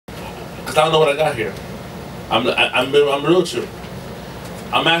because I don't know what I got here. I'm real with you.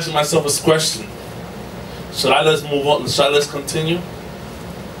 I'm asking myself this question. Should I let's move on? Should I let's continue?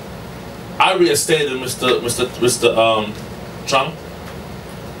 I reinstated Mr. Chung.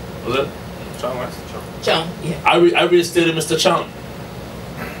 Was it? Chung, right? Chung, yeah. I reinstated Mr. Chung.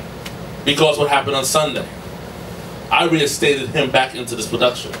 Because what happened on Sunday. I reinstated him back into this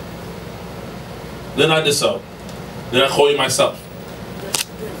production. Then I did so. Then I called you myself.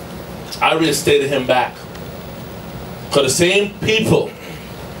 I reinstated him back. Because the same people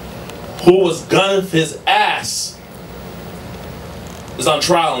who was gunning for his ass is on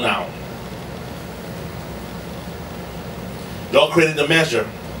trial now. Y'all created the measure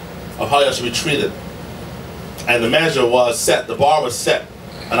of how y'all should be treated. And the measure was set, the bar was set.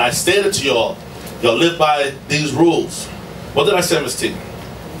 And I stated to y'all, y'all live by these rules. What did I say, Ms. T?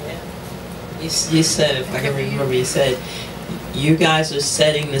 Yeah. You said, if I can remember, you said, you guys are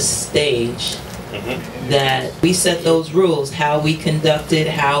setting the stage. That we set those rules, how we conduct it,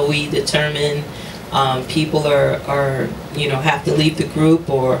 how we determine people are you know, have to leave the group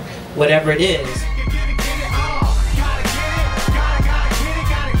or whatever it is.